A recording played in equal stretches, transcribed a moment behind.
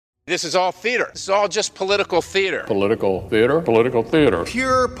This is all theater. This is all just political theater. Political theater. Political theater.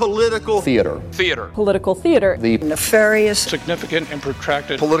 Pure political theater. Theater. Political theater. The nefarious, significant and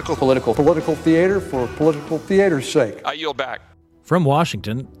protracted political theater for political theater's sake. I yield back. From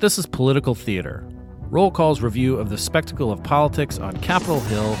Washington, this is Political Theater, Roll Call's review of the spectacle of politics on Capitol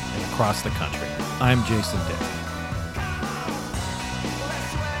Hill and across the country. I'm Jason Dick.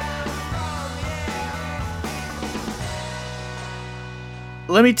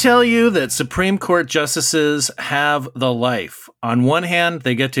 Let me tell you that Supreme Court justices have the life. On one hand,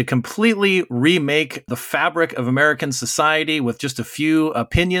 they get to completely remake the fabric of American society with just a few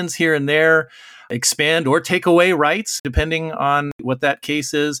opinions here and there, expand or take away rights, depending on what that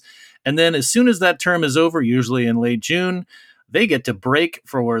case is. And then as soon as that term is over, usually in late June, they get to break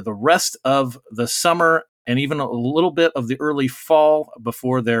for the rest of the summer and even a little bit of the early fall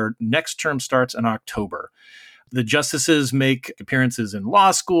before their next term starts in October. The justices make appearances in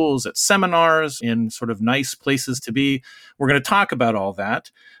law schools, at seminars, in sort of nice places to be. We're going to talk about all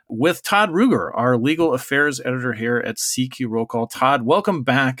that with Todd Ruger, our legal affairs editor here at CQ Roll Call. Todd, welcome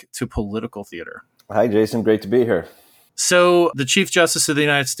back to Political Theater. Hi, Jason. Great to be here. So the Chief Justice of the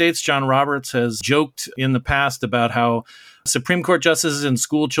United States, John Roberts, has joked in the past about how Supreme Court justices and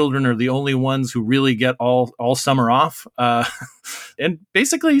school children are the only ones who really get all summer off. And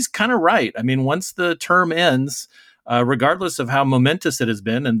basically, he's kind of right. I mean, once the term ends, regardless of how momentous it has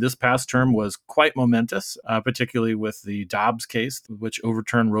been, and this past term was quite momentous, particularly with the Dobbs case, which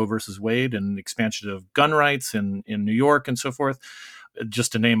overturned Roe versus Wade and expansion of gun rights in New York and so forth,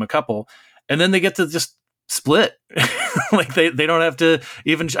 just to name a couple. And then they get to just split. Like they don't have to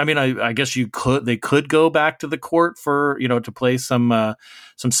even, I mean, I guess they could go back to the court for, to play some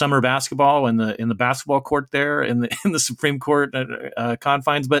summer basketball in the basketball court there in the Supreme Court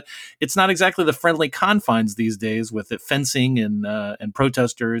confines, but it's not exactly the friendly confines these days with the fencing and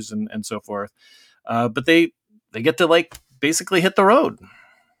protesters and so forth. But they get to basically hit the road.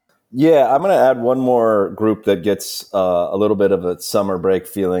 Yeah, I'm going to add one more group that gets a little bit of a summer break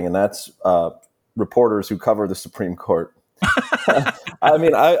feeling, and that's reporters who cover the Supreme Court. I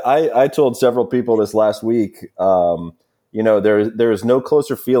mean, I told several people this last week, there is no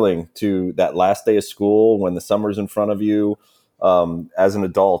closer feeling to that last day of school when the summer's in front of you as an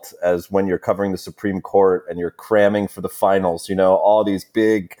adult as when you're covering the Supreme Court and you're cramming for the finals, all these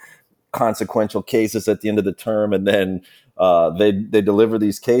big consequential cases at the end of the term. And then they deliver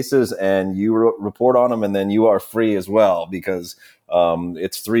these cases and you report on them, and then you are free as well because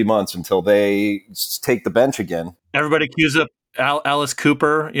it's 3 months until they take the bench again. Everybody cues up Alice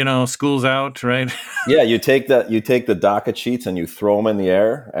Cooper, school's out, right? Yeah, you take the docket sheets and you throw them in the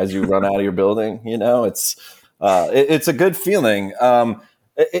air as you run out of your building. It's a good feeling.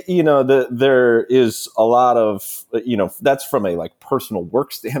 There is a lot of, that's from a personal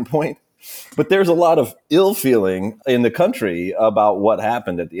work standpoint, but there's a lot of ill feeling in the country about what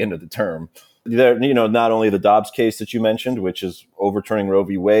happened at the end of the term. There, not only the Dobbs case that you mentioned, which is overturning Roe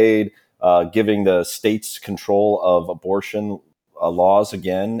v. Wade, giving the states control of abortion laws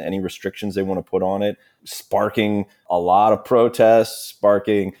again, any restrictions they want to put on it, sparking a lot of protests,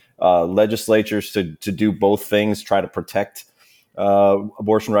 sparking legislatures to do both things, try to protect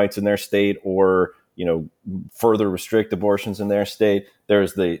abortion rights in their state or, further restrict abortions in their state. There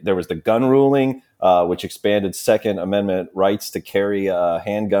was the gun ruling, which expanded Second Amendment rights to carry a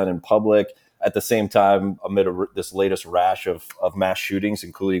handgun in public. At the same time, amid this latest rash of mass shootings,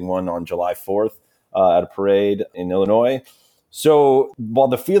 including one on July 4th at a parade in Illinois. So while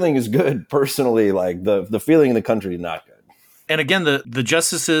the feeling is good, personally, the feeling in the country is not good. And again, the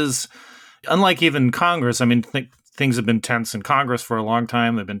justices, unlike even Congress, I mean, things have been tense in Congress for a long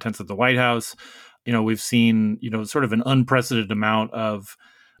time. They've been tense at the White House. We've seen, sort of an unprecedented amount of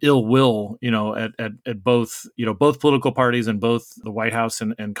ill will, at both, both political parties and both the White House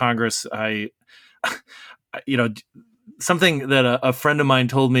and Congress. Something that a friend of mine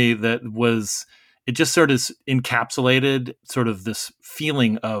told me that it just sort of encapsulated sort of this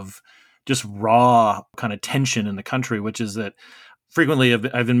feeling of just raw kind of tension in the country, which is that frequently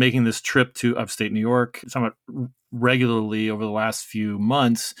I've been making this trip to upstate New York somewhat regularly over the last few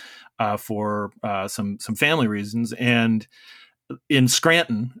months for some family reasons. And in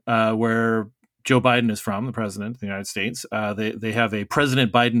Scranton, where Joe Biden is from, the president of the United States, they have a President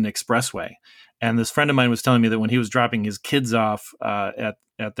Biden Expressway. And this friend of mine was telling me that when he was dropping his kids off at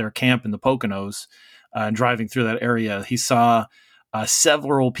their camp in the Poconos and driving through that area, he saw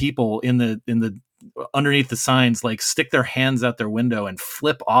several people in the underneath the signs stick their hands out their window and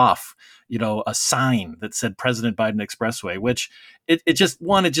flip off a sign that said President Biden Expressway, which it just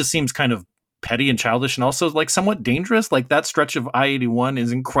seems kind of petty and childish and also like somewhat dangerous. Like that stretch of I-81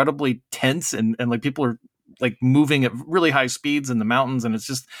 is incredibly tense and like people are like moving at really high speeds in the mountains. And it's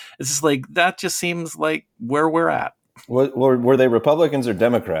just like, that just seems like where we're at. Were they Republicans or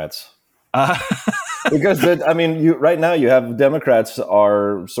Democrats? Uh, Because right now you have Democrats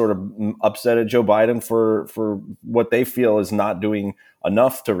are sort of upset at Joe Biden for what they feel is not doing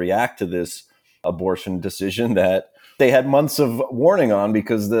enough to react to this abortion decision that they had months of warning on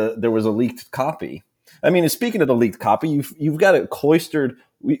because there was a leaked copy. I mean, speaking of the leaked copy, you've got a cloistered.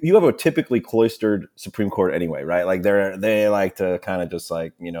 You have a typically cloistered Supreme Court anyway, right? Like they like to kind of just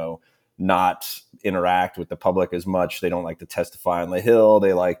like not interact with the public as much. They don't like to testify on the Hill.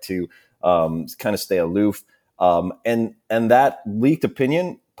 They like to kind of stay aloof. And that leaked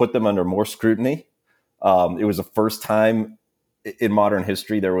opinion put them under more scrutiny. It was the first time in modern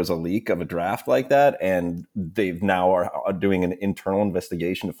history there was a leak of a draft like that. And they've now are doing an internal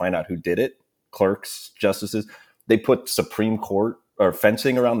investigation to find out who did it. Clerks, justices. They put Supreme Court or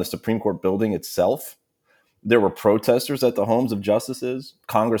fencing around the Supreme Court building itself. There were protesters at the homes of justices.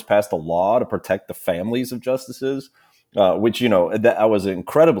 Congress passed a law to protect the families of justices. Which, that was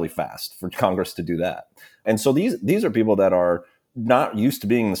incredibly fast for Congress to do that. And so these are people that are not used to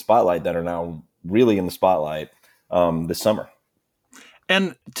being in the spotlight that are now really in the spotlight this summer.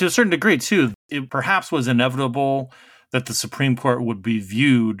 And to a certain degree, too, it perhaps was inevitable that the Supreme Court would be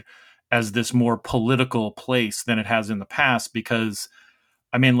viewed as this more political place than it has in the past, because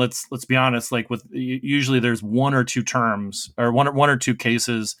I mean, let's be honest, like with usually there's one or two terms or one or two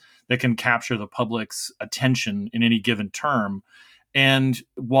cases that can capture the public's attention in any given term. And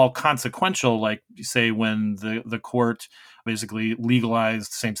while consequential, like say when the court basically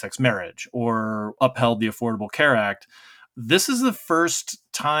legalized same-sex marriage or upheld the Affordable Care Act, this is the first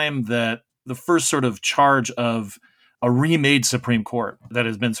time that the first sort of charge of a remade Supreme Court that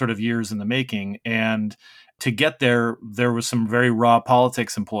has been sort of years in the making. And to get there was some very raw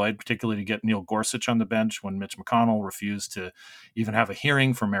politics employed, particularly to get Neil Gorsuch on the bench when Mitch McConnell refused to even have a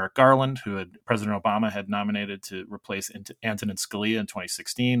hearing for Merrick Garland, who President Obama had nominated to replace Antonin Scalia in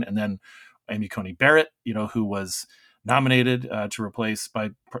 2016. And then Amy Coney Barrett, who was nominated to replace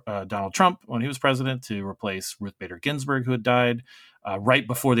by Donald Trump when he was president, to replace Ruth Bader Ginsburg, who had died right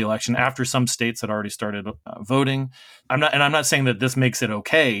before the election, after some states had already started voting. I'm not saying that this makes it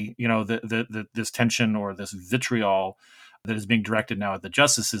okay, this tension or this vitriol that is being directed now at the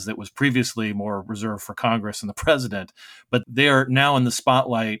justices that was previously more reserved for Congress and the president, but they are now in the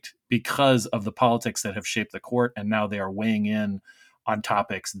spotlight because of the politics that have shaped the court, and now they are weighing in on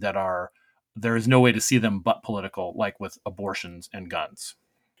topics that there is no way to see them but political, like with abortions and guns.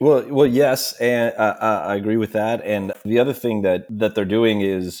 Well, yes, and I agree with that. And the other thing that they're doing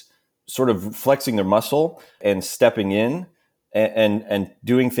is sort of flexing their muscle and stepping in and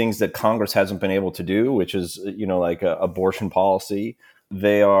doing things that Congress hasn't been able to do, which is, like abortion policy.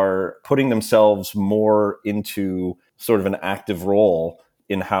 They are putting themselves more into sort of an active role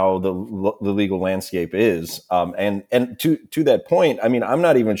in how the legal landscape is. And to that point, I mean, I'm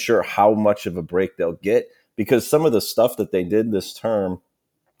not even sure how much of a break they'll get, because some of the stuff that they did this term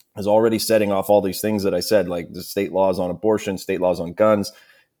is already setting off all these things that I said, like the state laws on abortion, state laws on guns.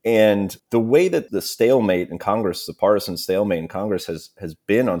 And the way that the stalemate in Congress, the partisan stalemate in Congress has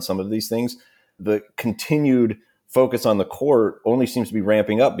been on some of these things, the continued focus on the court only seems to be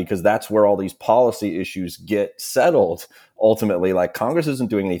ramping up, because that's where all these policy issues get settled ultimately. Like Congress isn't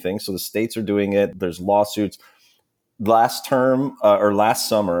doing anything, so the states are doing it. There's lawsuits. Last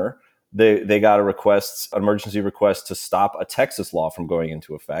summer, they got an emergency request to stop a Texas law from going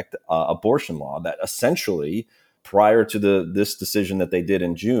into effect, abortion law that essentially, prior to this decision that they did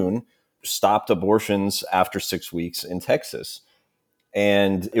in June, stopped abortions after 6 weeks in Texas.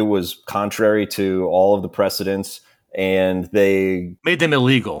 And it was contrary to all of the precedents, and they made them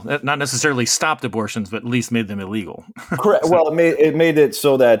illegal. Not necessarily stopped abortions, but at least made them illegal. Correct. Well, it made it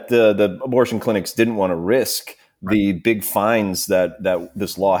so that the abortion clinics didn't want to risk the big fines that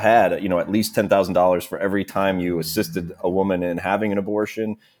this law had, at least $10,000 for every time you assisted a woman in having an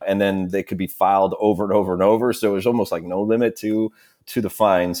abortion. And then they could be filed over and over and over. So it was almost like no limit to the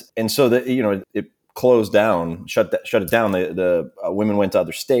fines. And so that, it closed down, shut it down. The women went to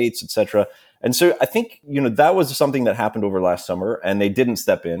other states, et cetera. And so I think, that was something that happened over last summer, and they didn't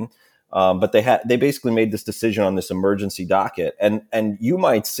step in. But they basically made this decision on this emergency docket, and you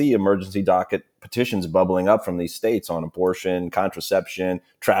might see emergency docket petitions bubbling up from these states on abortion, contraception,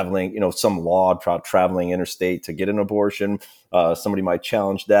 traveling, some law about traveling interstate to get an abortion. Somebody might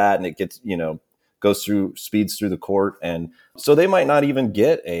challenge that, and it gets, speeds through the court. And so they might not even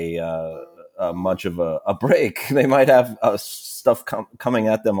get a much of a break. They might have stuff coming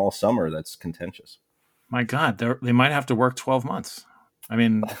at them all summer that's contentious. My God, they might have to work 12 months. I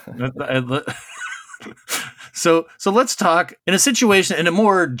mean, so let's talk in a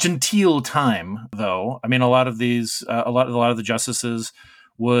more genteel time, though. I mean, a lot of the justices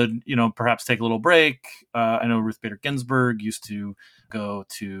would, perhaps take a little break. I know Ruth Bader Ginsburg used to go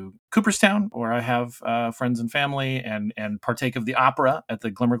to Cooperstown, where I have friends and family, and partake of the opera at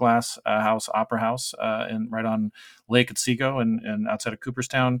the Glimmerglass Opera House, right on Lake Otsego and outside of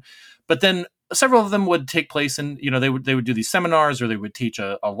Cooperstown. But then several of them would take place in, they would do these seminars, or they would teach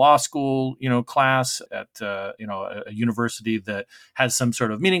a law school, class at, a university that has some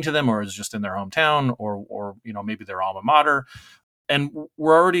sort of meaning to them, or is just in their hometown, or maybe their alma mater. And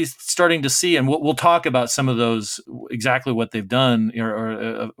we're already starting to see, and we'll talk about some of those, exactly what they've done,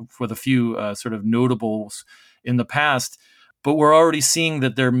 or with a few sort of notables in the past. But we're already seeing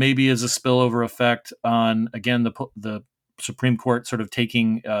that there maybe is a spillover effect on, again, the Supreme Court sort of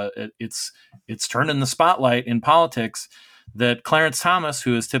taking its turn in the spotlight in politics. That Clarence Thomas,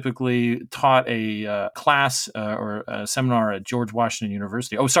 who has typically taught a class or a seminar at George Washington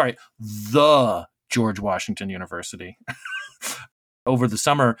University, the George Washington University, over the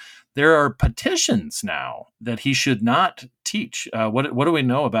summer, there are petitions now that he should not teach. What do we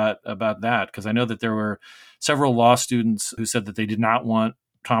know about that? Because I know that there were several law students who said that they did not want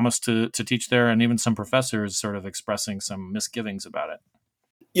Thomas to teach there, and even some professors sort of expressing some misgivings about it.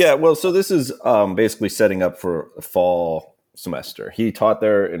 Yeah, well, so this is basically setting up for a fall semester. He taught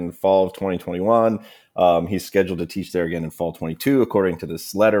there in fall of 2021. He's scheduled to teach there again in fall 22, according to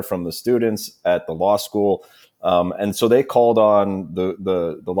this letter from the students at the law school. And so they called on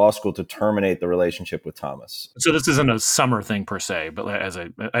the law school to terminate the relationship with Thomas. So this isn't a summer thing per se, but I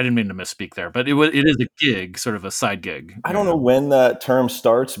didn't mean to misspeak there, but it is a gig, sort of a side gig. I don't know when that term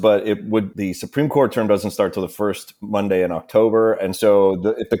starts, but the Supreme Court term doesn't start till the first Monday in October. And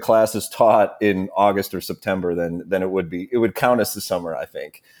so if the class is taught in August or September, then it would count as the summer, I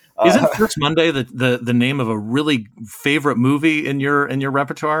think. Isn't First Monday the name of a really favorite movie in your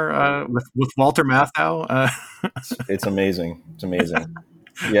repertoire with Walter Matthau? It's amazing. It's amazing.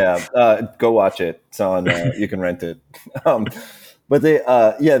 Yeah, go watch it. It's on. You can rent it. But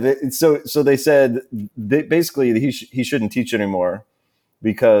so they said basically he shouldn't teach anymore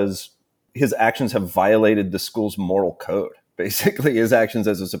because his actions have violated the school's moral code. Basically, his actions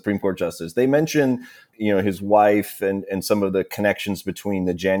as a Supreme Court justice. They mention, his wife and some of the connections between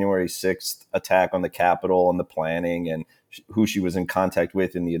the January 6th attack on the Capitol and the planning, and who she was in contact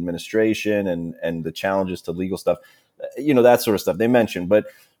with in the administration, and the challenges to legal stuff, that sort of stuff they mention. But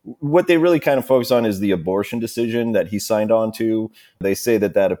what they really kind of focus on is the abortion decision that he signed on to. They say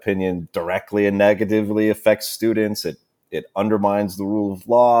that opinion directly and negatively affects students. It undermines the rule of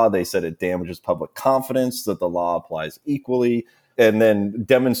law. They said it damages public confidence that the law applies equally, and then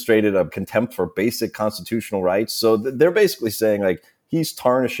demonstrated a contempt for basic constitutional rights. So they're basically saying, like, he's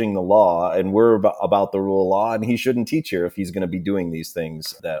tarnishing the law, and we're about the rule of law, and he shouldn't teach here if he's going to be doing these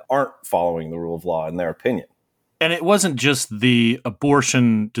things that aren't following the rule of law in their opinion. And it wasn't just the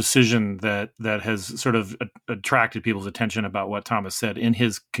abortion decision that has sort of attracted people's attention about what Thomas said. In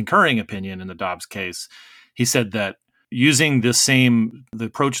his concurring opinion in the Dobbs case, he said that using the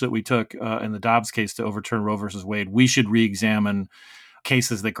approach that we took in the Dobbs case to overturn Roe versus Wade, we should re-examine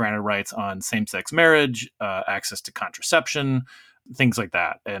cases that granted rights on same-sex marriage, access to contraception, things like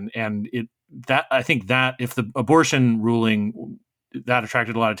that. And I think that if the abortion ruling, that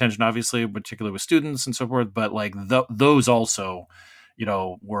attracted a lot of attention, obviously, particularly with students and so forth. But like those also,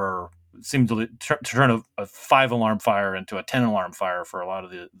 seemed to turn a 5-alarm fire into a 10-alarm fire for a lot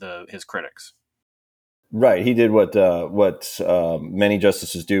of his critics. Right. He did what many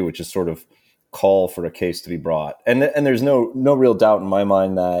justices do, which is sort of call for a case to be brought. And there's no real doubt in my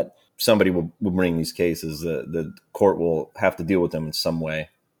mind that somebody will bring these cases. The court will have to deal with them in some way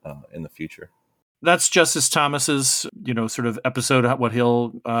in the future. That's Justice Thomas's, sort of episode, what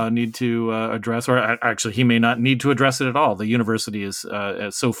he'll need to address, or actually he may not need to address it at all. The university is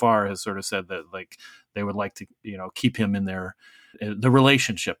so far has sort of said that, like, they would like to, keep him in the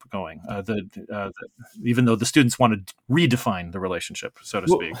relationship going, even though the students want to redefine the relationship, so to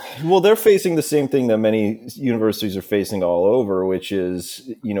speak. Well, they're facing the same thing that many universities are facing all over, which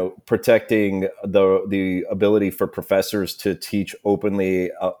is, protecting the ability for professors to teach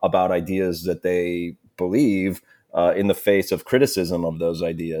openly about ideas that they believe in the face of criticism of those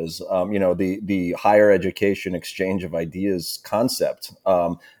ideas. The higher education exchange of ideas concept.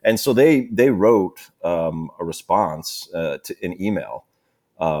 And so they wrote a response to an email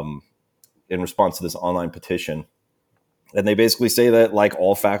in response to this online petition. And they basically say that, like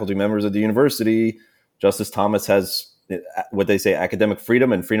all faculty members of the university, Justice Thomas has what they say academic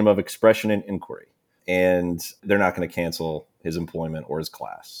freedom and freedom of expression and inquiry. And they're not going to cancel his employment or his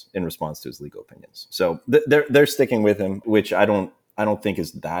class in response to his legal opinions. So they're sticking with him, which I don't think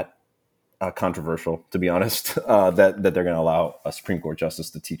is that controversial, to be honest, that they're going to allow a Supreme Court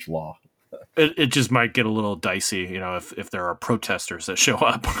justice to teach law. It just might get a little dicey, if there are protesters that show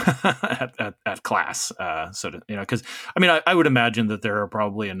up at class. Because I would imagine that there are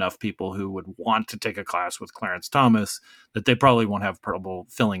probably enough people who would want to take a class with Clarence Thomas that they probably won't have trouble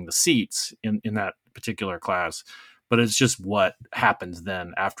filling the seats in that particular class. But it's just what happens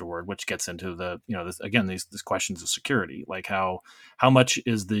then afterward, which gets into these questions of security, like how much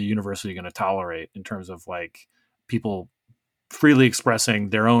is the university going to tolerate in terms of like people freely expressing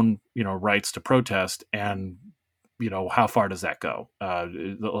their own, rights to protest, and how far does that go?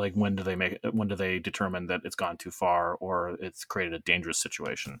 Like when do they determine that it's gone too far or it's created a dangerous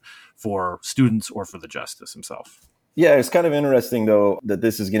situation for students or for the justice himself? Yeah, it's kind of interesting though that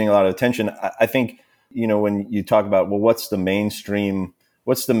this is getting a lot of attention. I think when you talk about what's the mainstream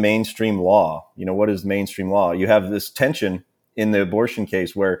law? What is mainstream law? You have this tension in the abortion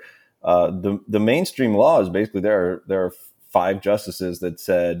case where the mainstream law is basically there are 5 justices that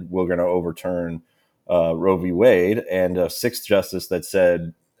said we're going to overturn Roe v. Wade, and a 6th justice that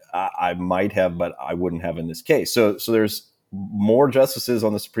said I might have, but I wouldn't have in this case. So there's more justices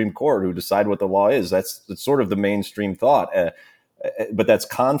on the Supreme Court who decide what the law is. That's sort of the mainstream thought, but that's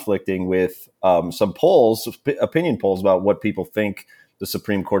conflicting with some polls, opinion polls about what people think the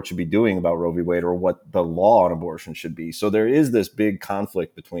Supreme Court should be doing about Roe v. Wade or what the law on abortion should be. So there is this big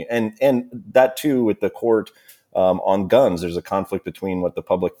conflict between, and that too with the court. On guns, there's a conflict between what the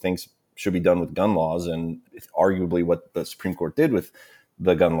public thinks should be done with gun laws and arguably what the Supreme Court did with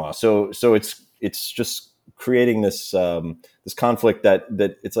the gun law. So it's just creating this this conflict that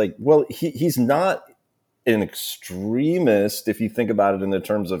it's like, well, he's not an extremist if you think about it in the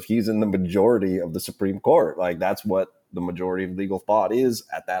terms of he's in the majority of the Supreme Court. Like that's what the majority of legal thought is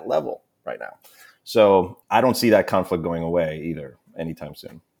at that level right now. So I don't see that conflict going away either anytime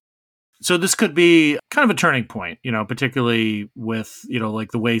soon. So this could be kind of a turning point, particularly with, like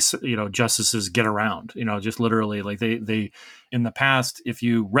the way, justices get around, just literally like they in the past, if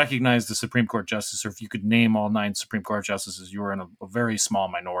you recognize the Supreme Court justice, or if you could name all 9 Supreme Court justices, you were in a very small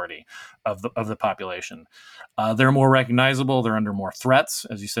minority of the population. They're more recognizable. They're under more threats.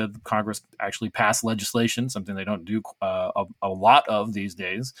 As you said, Congress actually passed legislation, something they don't do a lot of these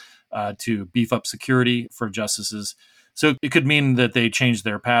days, to beef up security for justices. So it could mean that they changed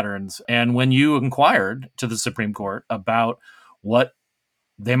their patterns. And when you inquired to the Supreme Court about what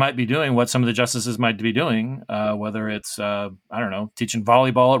they might be doing, what some of the justices might be doing, whether it's, teaching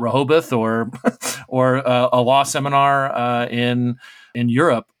volleyball at Rehoboth or a law seminar in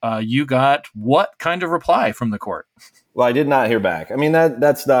Europe, you got what kind of reply from the court? Well, I did not hear back. I mean,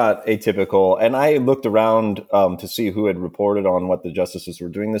 that's not atypical. And I looked around to see who had reported on what the justices were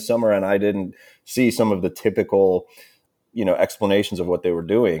doing this summer, and I didn't see some of the typical explanations of what they were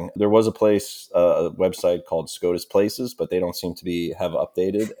doing. There was a website called SCOTUS Places, but they don't seem to have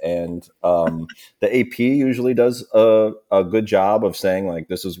updated. And the AP usually does a good job of saying, like,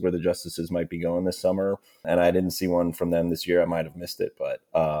 this is where the justices might be going this summer. And I didn't see one from them this year. I might have missed it. But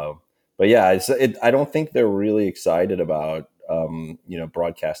yeah, I don't think they're really excited about,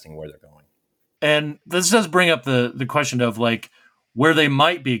 broadcasting where they're going. And this does bring up the question of, like, where they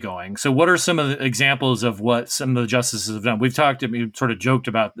might be going. So what are some of the examples of what some of the justices have done? We've sort of joked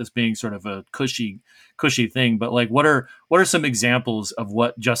about this being sort of a cushy thing, but like, what are some examples of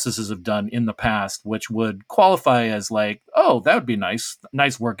what justices have done in the past, which would qualify as like, oh, that would be nice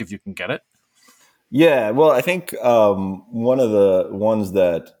work if you can get it? Yeah. Well, I think one of the ones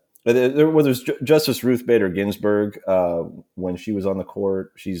that there was Justice Ruth Bader Ginsburg when she was on the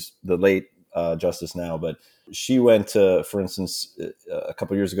court. She's the late justice now, but she went to, for instance, a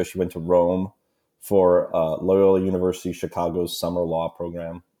couple of years ago, she went to Rome for Loyola University Chicago's summer law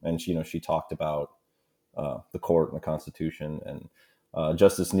program, and she talked about the court and the Constitution. And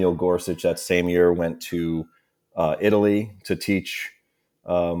Justice Neil Gorsuch that same year went to Italy to teach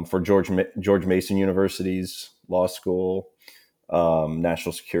for George Mason University's law school,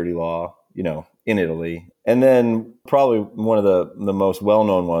 national security law, in Italy. And then probably one of the most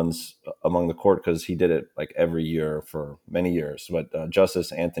well-known ones among the court, because he did it like every year for many years, but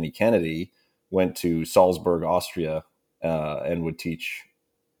Justice Anthony Kennedy went to Salzburg, Austria, and would teach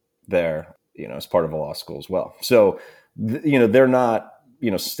there, as part of a law school as well. So, they're not,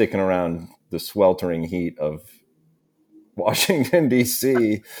 sticking around the sweltering heat of Washington,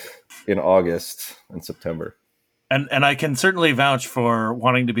 D.C. in August and September. And I can certainly vouch for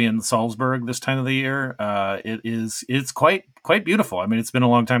wanting to be in Salzburg this time of the year. It's quite beautiful. I mean, it's been a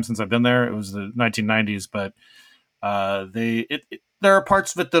long time since I've been there. It was the 1990s, but there are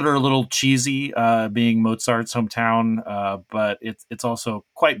parts of it that are a little cheesy, being Mozart's hometown, but it's also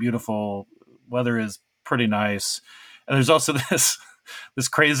quite beautiful. Weather is pretty nice, and there's also this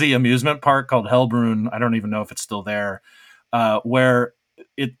crazy amusement park called Hellbrunn. I don't even know if it's still there, where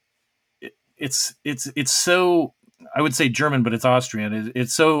it's so, I would say German, but it's Austrian.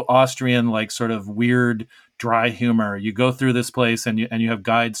 It's so Austrian, like sort of weird, dry humor. You go through this place and you have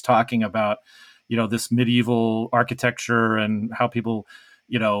guides talking about, this medieval architecture and how people,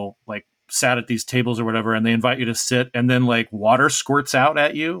 like sat at these tables or whatever, and they invite you to sit, and then like water squirts out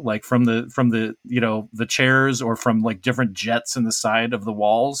at you, like from the the chairs or from like different jets in the side of the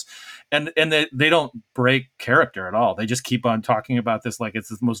walls, and they don't break character at all. They just keep on talking about this like it's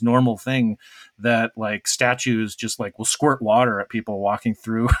the most normal thing, that like statues just like will squirt water at people walking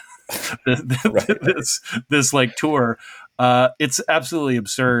through this like tour. It's absolutely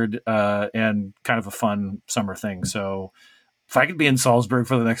absurd, and kind of a fun summer thing. So if I could be in Salzburg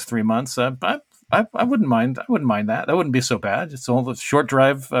for the next 3 months, I wouldn't mind. I wouldn't mind that. That wouldn't be so bad. It's only a short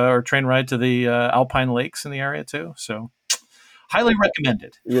drive or train ride to the Alpine Lakes in the area too. So highly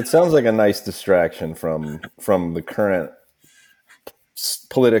recommended. It sounds like a nice distraction from the current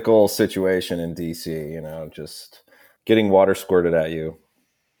political situation in DC. Just getting water squirted at you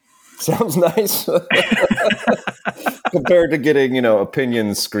sounds nice compared to getting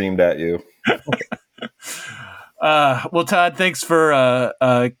opinions screamed at you. Well, Todd, thanks for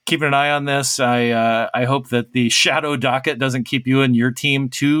keeping an eye on this. I hope that the shadow docket doesn't keep you and your team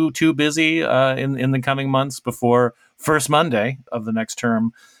too busy in the coming months before first Monday of the next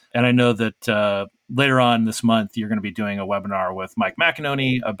term. And I know that later on this month, you're going to be doing a webinar with Mike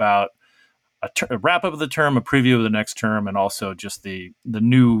McInerney about a wrap up of the term, a preview of the next term, and also just the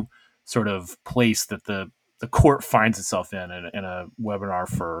new sort of place that the court finds itself in a webinar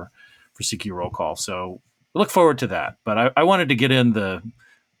for CQ Roll Call. So we look forward to that. But I wanted to get in the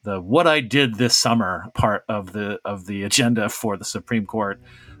what I did this summer part of the agenda for the Supreme Court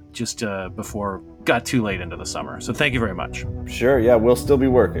just before it got too late into the summer. So thank you very much. Sure. Yeah, we'll still be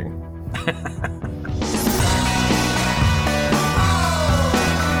working.